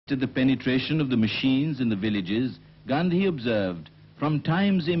at the penetration of the machines in the villages, Gandhi observed, from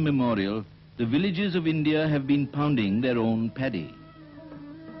times immemorial, the villages of India have been pounding their own paddy.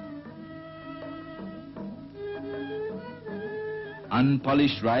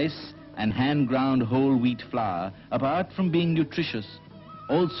 Unpolished rice and hand-ground whole wheat flour, apart from being nutritious,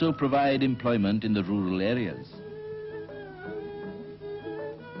 also provide employment in the rural areas.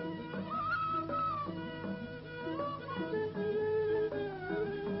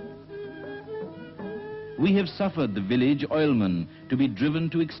 We have suffered the village oilman to be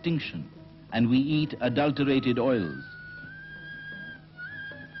driven to extinction, and we eat adulterated oils.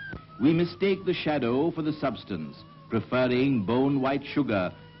 We mistake the shadow for the substance, preferring bone-white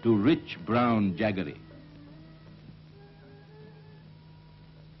sugar to rich brown jaggery.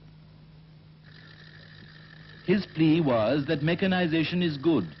 His plea was that mechanization is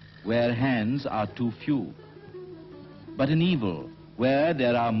good where hands are too few, but an evil where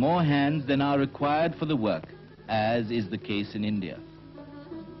there are more hands than are required for the work, as is the case in India.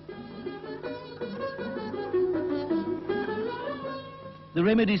 The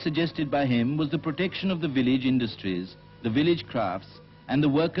remedy suggested by him was the protection of the village industries, the village crafts, and the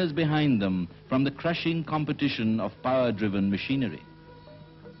workers behind them from the crushing competition of power-driven machinery.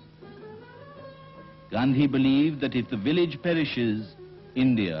 Gandhi believed that if the village perishes,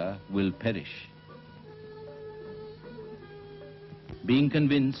 India will perish. Being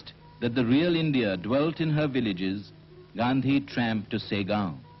convinced that the real India dwelt in her villages, Gandhi tramped to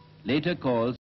Segaon, later called